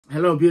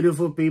Hello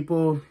beautiful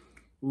people,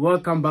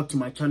 welcome back to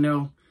my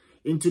channel.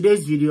 In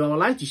today's video I would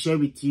like to share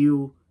with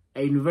you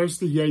a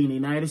university here in the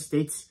United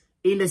States,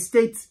 in the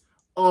state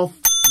of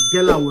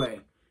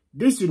Delaware.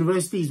 This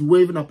university is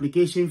waiving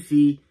application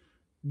fee,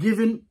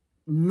 giving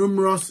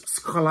numerous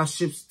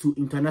scholarships to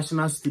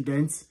international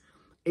students.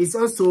 It's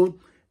also,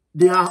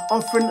 they are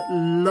offering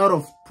a lot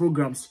of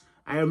programs.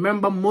 I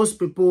remember most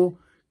people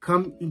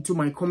come into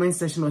my comment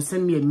section or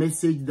send me a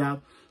message that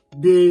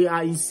they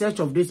are in search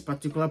of this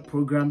particular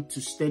program to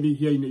study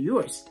here in the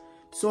US.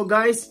 So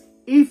guys,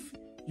 if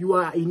you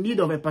are in need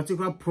of a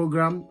particular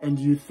program and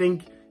you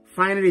think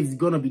finally it's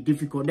gonna be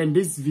difficult, then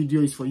this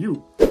video is for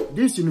you.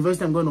 This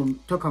university I'm going to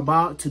talk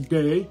about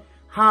today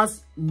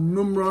has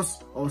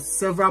numerous or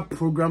several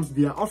programs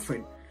they are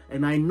offering,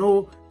 and I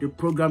know the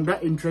program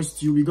that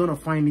interests you, we're gonna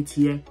find it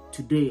here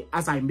today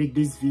as I make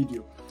this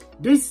video.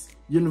 This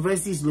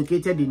university is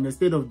located in the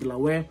state of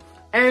Delaware,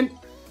 and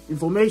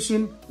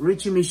information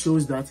reaching me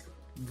shows that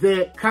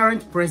the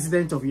current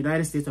president of the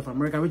United States of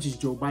America, which is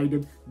Joe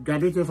Biden,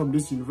 graduated from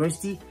this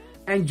university,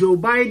 and Joe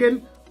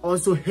Biden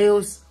also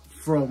hails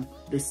from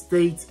the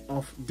state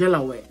of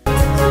Delaware.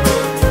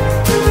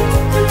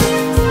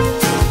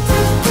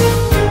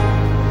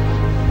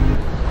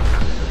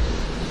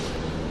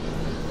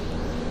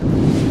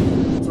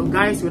 So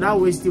guys, without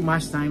wasting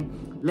much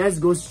time, let's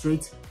go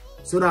straight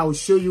so that I will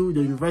show you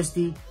the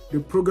university, the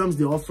programs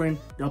they're offering,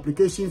 the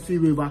application fee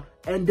waiver,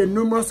 and the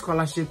numerous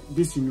scholarship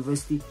this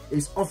university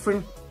is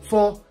offering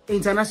for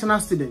international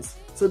students.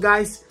 So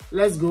guys,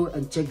 let's go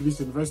and check this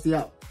university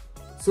out.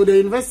 So the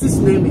university's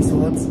name is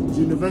what?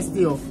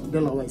 University of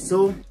Delaware.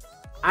 So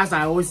as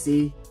I always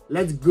say,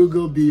 let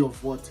Google be your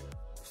what?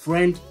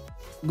 Friend.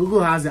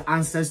 Google has the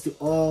answers to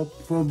all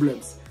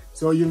problems.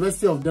 So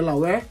University of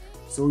Delaware.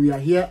 So we are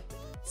here.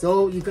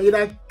 So you can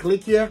either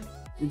click here,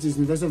 which is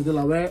University of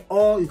Delaware,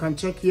 or you can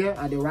check here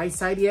at the right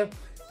side here.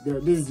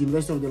 This is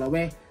University of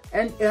Delaware,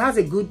 and it has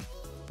a good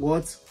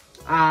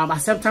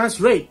acceptance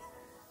rate.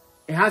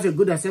 It has a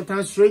good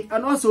acceptance rate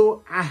and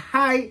also a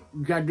high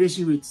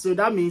graduation rate. So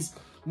that means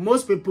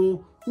most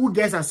people who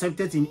gets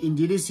accepted in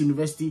this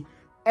university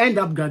end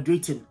up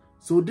graduating.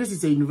 So this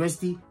is a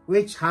university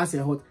which has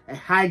a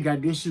high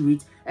graduation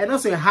rate and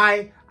also a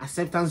high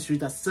acceptance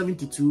rate at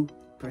 72%.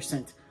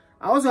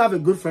 I also have a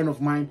good friend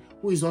of mine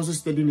who is also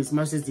studying his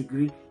master's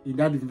degree in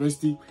that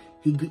university.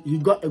 He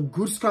got a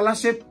good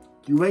scholarship.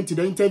 He went to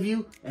the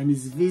interview, and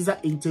his visa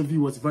interview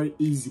was very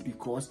easy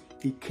because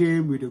he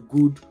came with a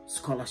good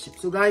scholarship.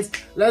 So guys,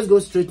 let's go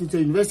straight into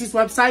the university's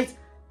website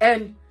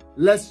and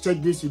let's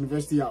check this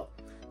university out.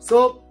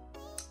 So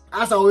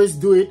as I always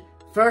do it,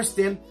 first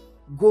thing,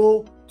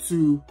 go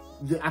to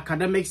the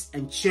academics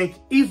and check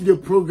if the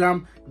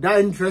program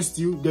that interests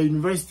you, the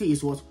university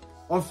is what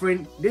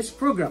offering this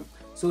program.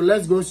 So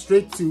let's go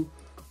straight to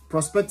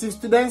prospective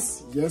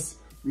students. Yes,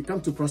 we come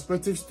to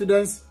prospective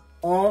students,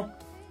 or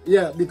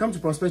we come to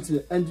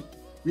prospective, and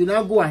we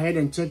now go ahead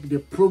and check the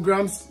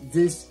programs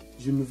this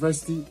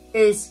university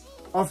is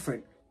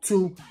offering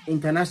to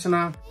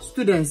international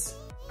students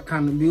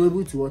can be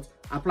able to what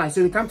apply.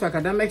 So we come to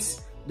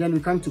academics, then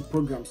we come to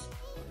programs.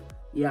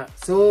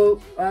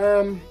 So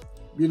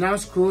we now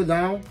scroll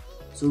down.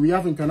 So we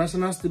have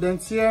international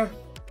students here.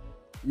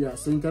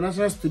 So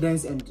international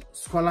students and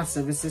scholar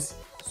services.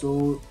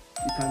 So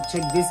you can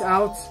check this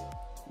out,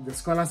 the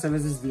scholar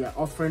services they are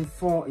offering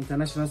for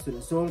international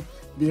students. So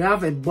they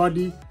have a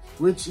body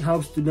which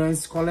helps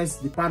students, scholars,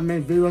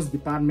 department, various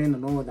departments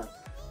and all that.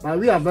 But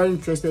we are very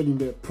interested in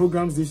the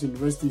programs this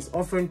university is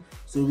offering.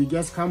 So we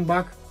just come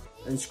back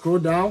and scroll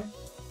down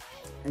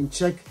and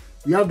check.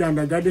 We have the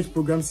undergraduate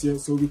programs here.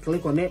 So we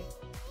click on it.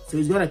 So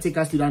it's going to take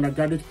us to the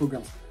undergraduate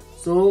programs.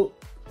 So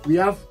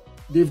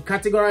they've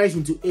categorized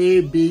into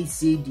A, B,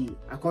 C, D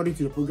according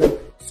to the program.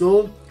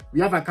 So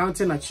we have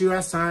accounting,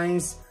 natural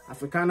science,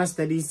 Africana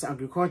studies,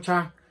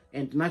 agriculture,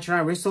 and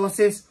natural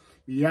resources.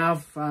 We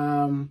have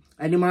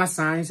animal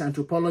science,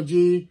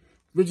 anthropology,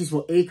 which is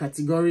for A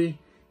category.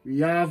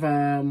 We have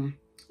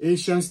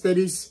Asian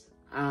studies,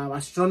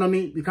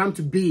 astronomy. We come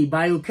to B,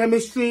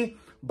 biochemistry,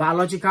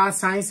 biological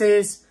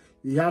sciences.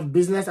 We have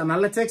business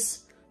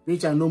analytics,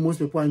 which I know most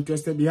people are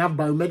interested. We have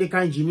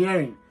biomedical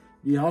engineering.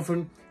 We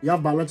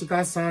have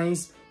biological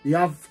science. We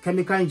have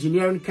chemical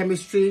engineering,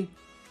 chemistry.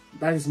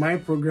 That is my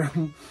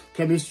program,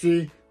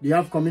 chemistry. We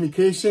have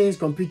communications,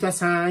 computer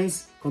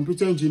science,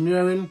 computer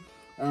engineering,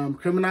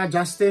 criminal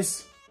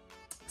justice,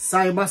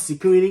 cyber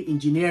security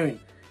engineering.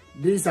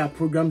 These are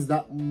programs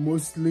that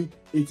mostly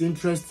it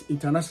interests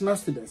international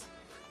students.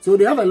 So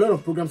they have a lot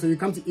of programs. So you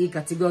come to E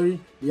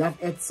category, they have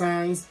earth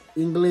science,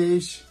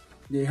 English,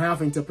 they have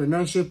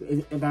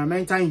entrepreneurship,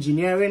 environmental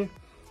engineering,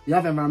 they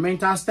have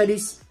environmental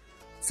studies.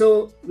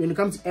 So when you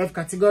come to F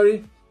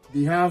category,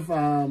 they have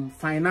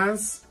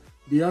finance,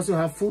 they also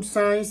have food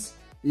science.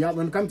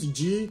 When you come to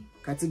G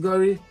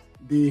category,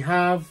 they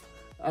have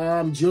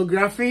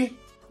geography.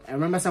 I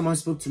remember someone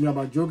spoke to me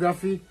about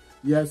geography.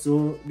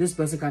 So this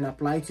person can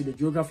apply to the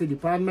geography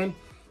department.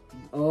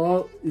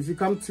 Or if you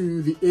come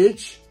to the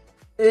H,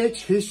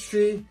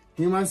 history,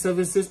 human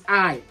services,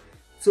 I.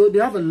 So they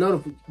have a lot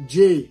of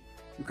J.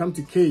 You come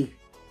to K.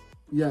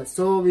 Yeah,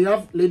 so we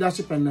have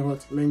leadership and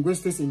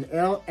linguistics in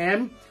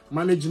LM,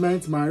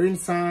 management, marine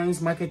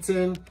science,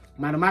 marketing,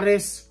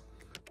 mathematics,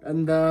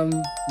 and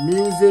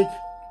music,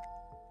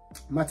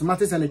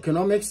 mathematics and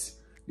economics.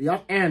 We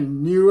have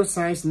N,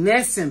 neuroscience,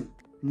 nursing.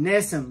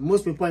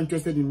 Most people are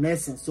interested in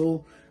nursing.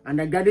 So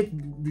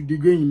undergraduate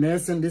degree in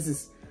nursing, this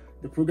is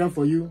the program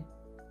for you.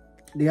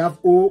 They have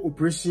O,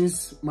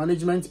 operations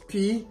management.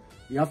 P,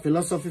 you have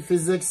philosophy,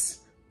 physics,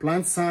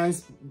 plant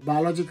science,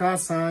 biological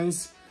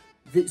science.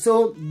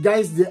 So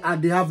guys,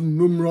 they have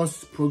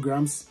numerous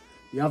programs.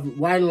 They have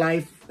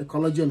wildlife,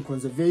 ecology, and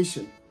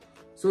conservation.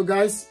 So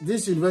guys,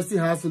 this university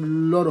has a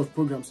lot of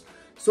programs.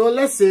 So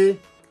let's say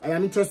I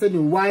am interested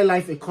in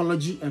wildlife,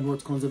 ecology,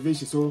 and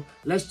conservation. So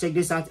let's check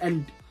this out,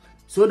 and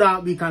so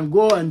that we can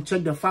go and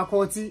check the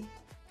faculty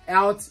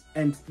out,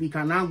 and we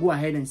can now go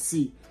ahead and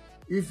see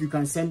if you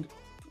can send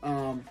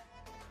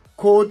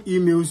code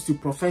emails to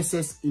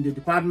professors in the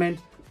department,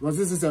 because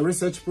this is a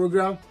research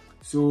program.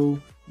 So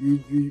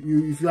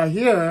if you are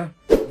here,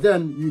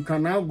 then you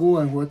can now go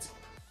and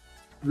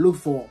look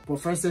for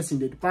professors in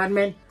the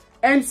department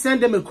and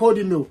send them a code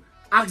email.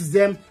 Ask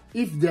them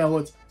if there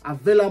are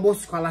available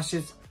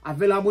scholarships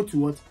available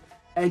to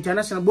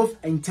international, both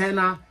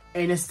internal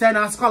and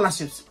external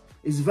scholarships.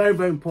 It's very,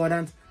 very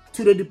important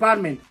to the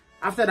department.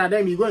 After that,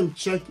 then you go and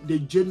check the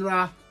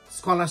general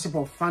scholarship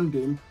of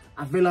funding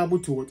available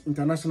to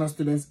international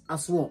students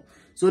as well.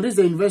 So this is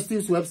the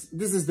university's website.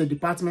 This is the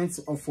Department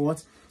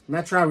of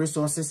Natural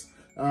Resources,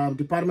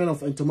 Department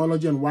of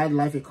Entomology and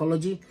Wildlife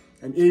Ecology,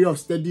 an area of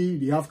study.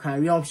 They have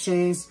career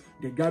options,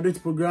 the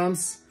graduate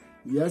programs,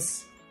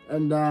 yes,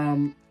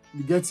 and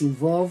you get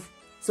involved.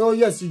 So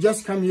yes, you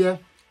just come here,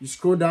 you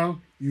scroll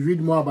down, you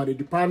read more about the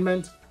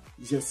department.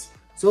 Yes.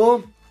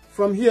 So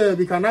from here,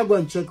 we can now go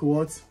and check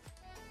what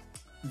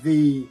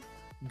the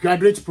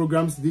graduate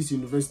programs this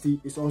university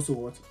is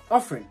also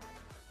offering.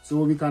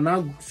 So we can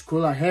now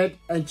scroll ahead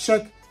and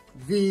check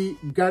the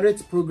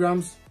graduate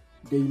programs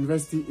the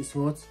university is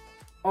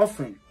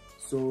offering.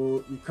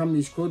 So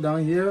you scroll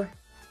down here.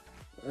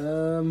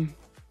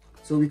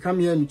 So we come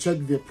here and check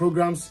the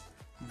programs,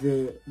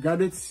 the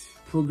graduate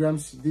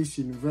programs this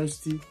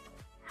university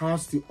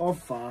has to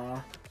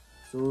offer.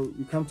 So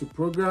we come to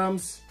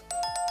programs.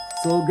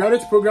 So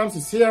graduate programs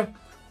is here.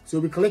 So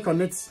we click on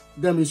it,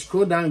 then we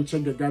scroll down and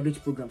check the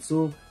graduate program.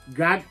 So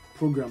grad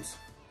programs.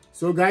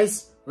 So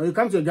guys, when you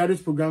come to the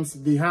graduate programs,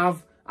 they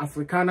have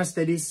Africana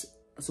Studies,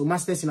 so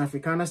Masters in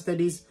Africana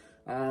Studies,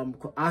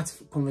 Art,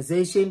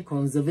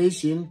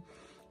 Conservation.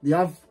 They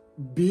have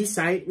B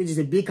side, which is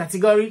a B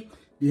category.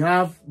 They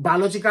have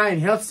Biological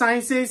and Health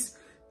Sciences.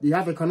 They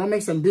have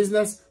Economics and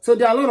Business. So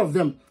there are a lot of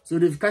them. So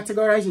they've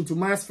categorized into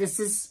Maths,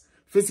 Physics,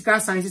 Physical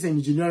Sciences, and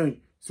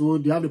Engineering. So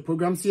they have the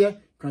programs here.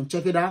 You can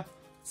check it out,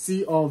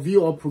 see or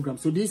view all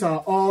programs. So these are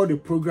all the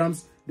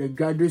programs the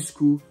graduate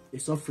school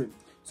is offering.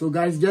 So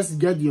guys, just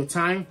get your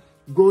time,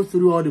 go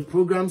through all the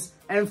programs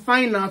and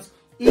find out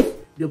if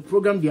the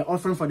program they are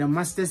offering for the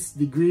master's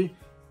degree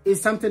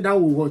is something that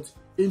will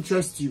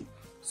interest you.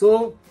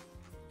 So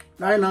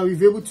right now we've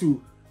been able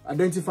to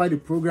identify the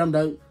program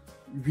that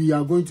we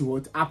are going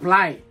to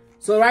apply.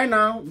 So right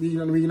now we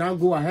now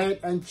go ahead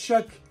and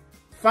check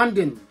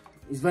funding.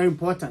 It's very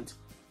important.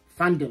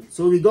 Funding.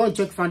 So we go and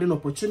check funding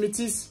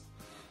opportunities.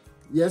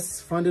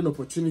 Yes, funding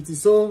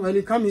opportunities. So when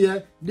you come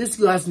here, this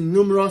school has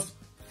numerous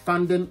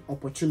funding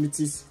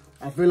opportunities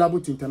available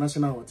to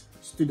international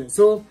students.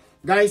 So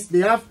guys, they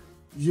have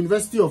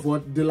University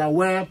of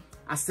Delaware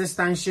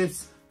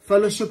assistantships,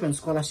 fellowship, and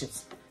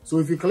scholarships. So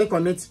if you click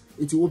on it,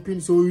 it will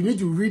open. So you need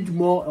to read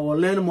more or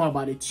learn more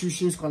about the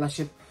tuition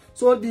scholarship.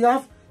 So they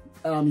have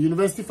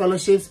university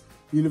fellowships,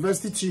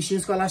 university tuition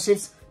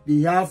scholarships.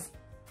 They have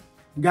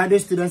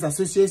graduate students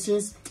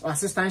associations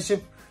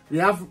assistantship. They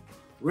have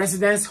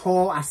residence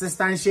hall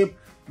assistantship,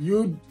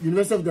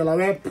 University of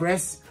Delaware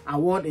Press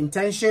Award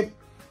internship.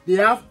 They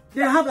have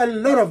a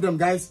lot of them,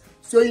 guys.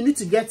 So you need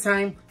to get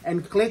time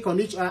and click on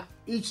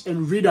each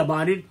and read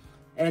about it.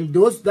 And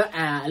those that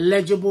are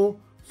eligible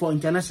for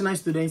international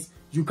students,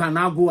 you can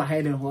now go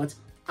ahead and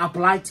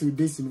apply to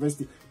this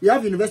university. You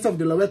have University of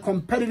Delaware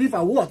competitive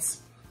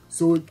awards.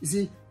 So you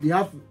see, they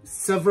have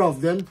several of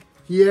them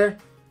here.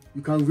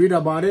 You can read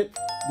about it.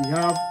 They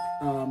have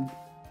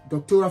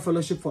doctoral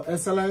fellowship for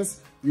excellence,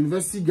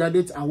 university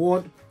graduate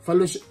award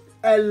fellowship,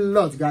 a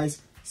lot,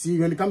 guys. See,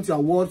 when it comes to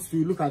awards,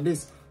 you look at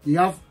this, you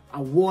have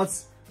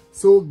awards.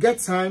 So get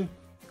time,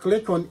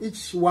 click on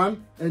each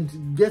one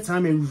and get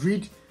time and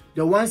read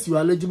the ones you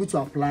are eligible to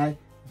apply.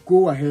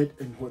 Go ahead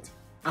and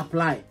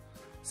apply.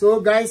 So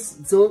guys,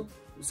 so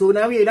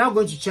now we are now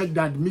going to check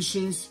the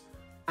admissions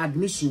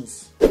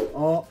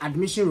or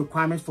admission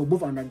requirements for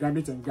both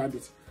undergraduate and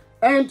graduate.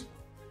 And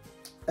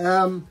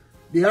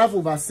they have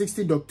over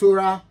 60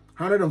 doctoral,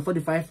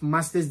 145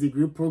 master's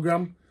degree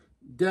program.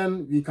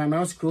 Then we can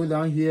now scroll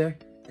down here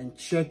and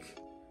check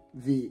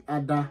the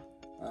other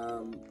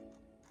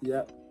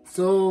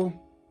so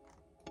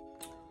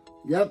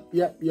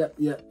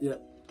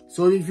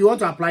so if you want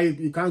to apply,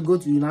 you can go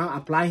to now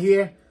apply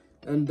here,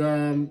 and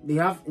they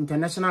have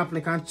international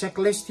applicant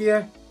checklist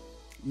here.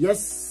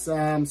 Yes,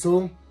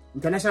 so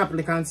international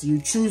applicants,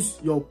 you choose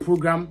your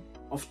program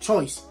of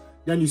choice.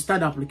 Then you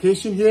start the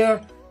application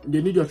here.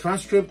 They need your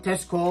transcript,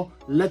 test score,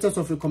 letters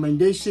of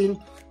recommendation.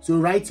 So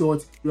write your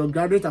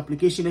graduate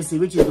application essay,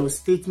 which is your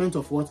statement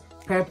of what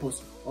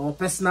purpose or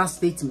personal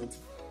statement.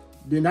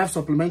 Then have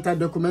supplemental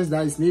documents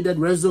that is needed,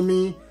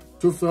 resume,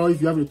 TOEFL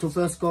if you have a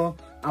TOEFL score,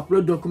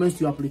 upload documents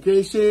to your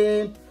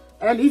application.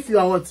 And if you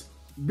are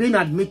being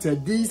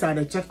admitted, these are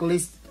the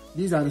checklists.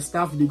 These are the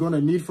stuff they're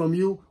gonna need from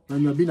you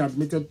when you're being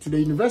admitted to the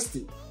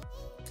university.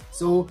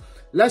 So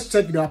let's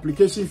check the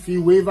application fee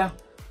waiver.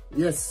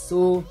 Yes,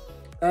 so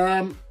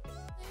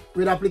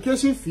with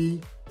application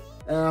fee,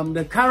 for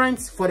the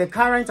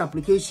current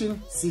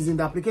application season,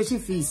 the application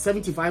fee is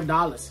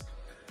 $75.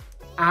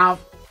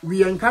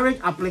 We encourage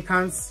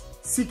applicants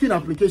seeking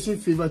application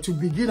favor to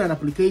begin an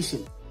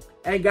application.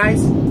 And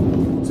guys,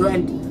 so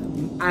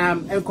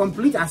and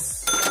complete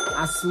as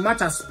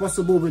much as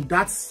possible with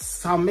that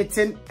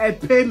submitting a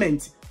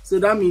payment. So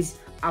that means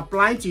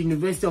applying to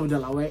University of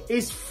Delaware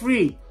is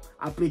free.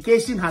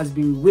 Application has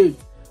been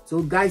waived.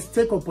 So guys,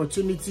 take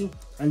opportunity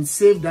and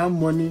save that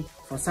money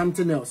for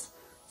something else.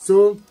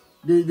 So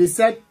they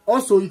said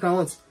also you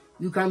can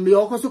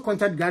also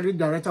contact graduate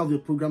director of the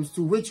programs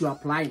to which you are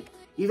applying.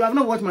 If you have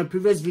not watched my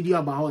previous video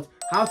about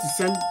how to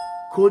send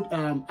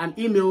an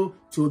email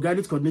to a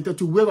graduate coordinator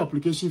to waive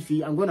application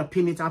fee, I'm going to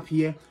pin it up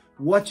here.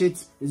 Watch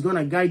it. It's going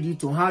to guide you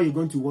to how you're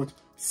going to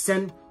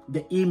send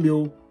the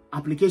email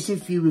application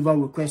fee waiver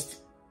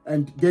request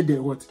and get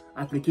the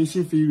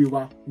application fee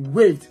waiver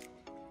waived.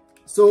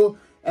 So,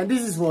 and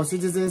this is for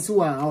citizens who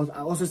are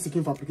also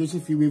seeking for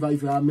application fee waiver.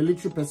 If you are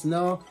military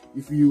personnel,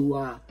 if you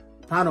are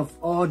part of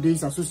all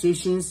these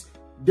associations,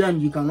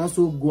 then you can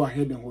also go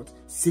ahead and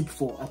seek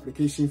for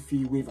application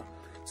fee waiver.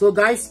 So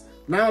guys,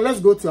 now let's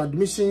go to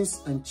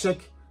admissions and check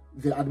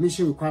the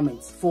admission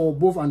requirements for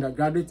both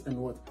undergraduate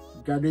and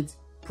graduate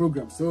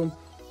programs. So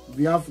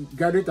we have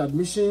graduate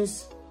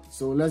admissions.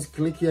 So let's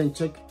click here and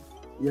check.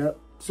 Yeah.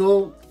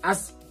 So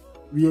as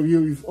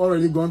we've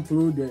already gone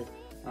through the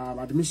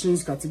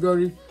admissions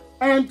category,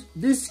 and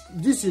this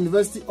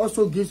university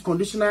also gives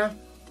conditional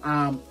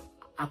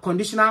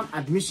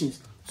admissions.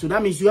 So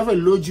that means you have a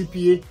low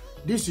GPA,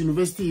 this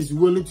university is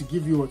willing to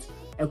give you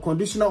a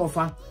conditional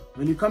offer.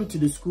 When you come to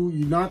the school,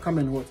 you now come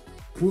and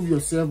prove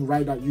yourself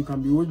right, that you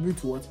can be able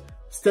to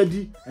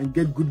study and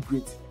get good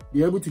grades.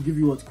 They're able to give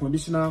you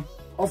conditional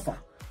offer.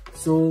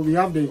 So we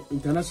have the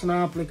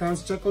international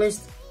applicants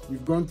checklist.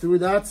 We've gone through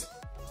that,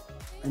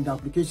 and the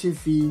application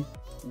fee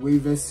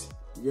waivers,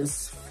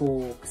 yes,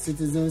 for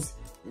citizens,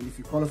 and if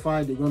you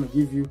qualify, they're going to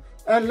give you.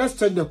 And let's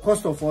check the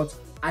cost of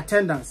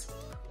attendance.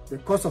 The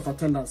cost of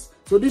attendance.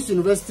 So this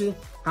university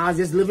has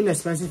just living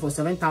expenses for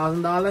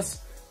 $7,000,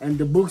 and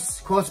the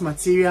books, course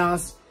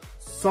materials,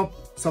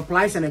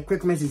 supplies and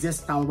equipment is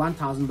just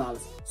 $1,000.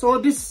 So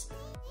this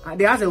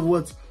they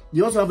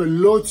also have a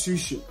low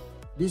tuition.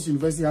 This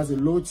university has a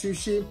low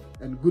tuition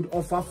and good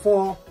offer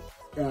for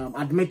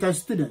admitted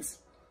students.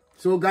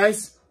 So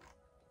guys,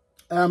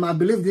 I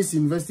believe this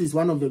university is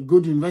one of the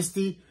good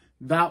university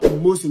that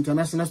most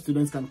international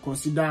students can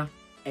consider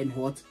and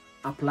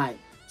apply.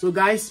 So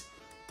guys,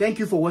 thank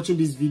you for watching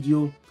this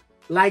video.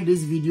 Like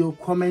this video,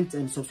 comment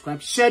and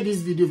subscribe. Share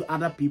this video with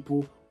other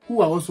people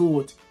who are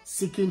also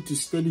seeking to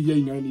study here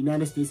in the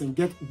United States and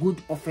get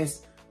good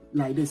offers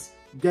like this.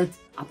 Get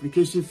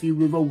application fee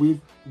waiver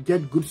waived,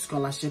 get good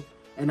scholarship,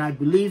 and I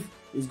believe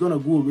it's gonna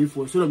go away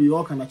for us so that we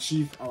all can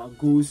achieve our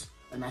goals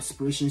and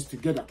aspirations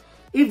together.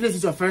 If this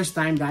is your first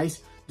time,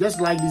 guys, just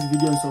like this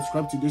video and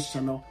subscribe to this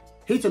channel.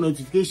 Hit the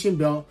notification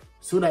bell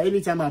so that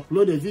anytime I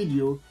upload a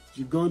video,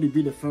 you're going to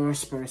be the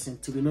first person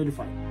to be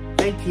notified.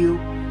 Thank you,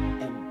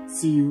 and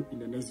see you in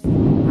the next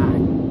video. Bye.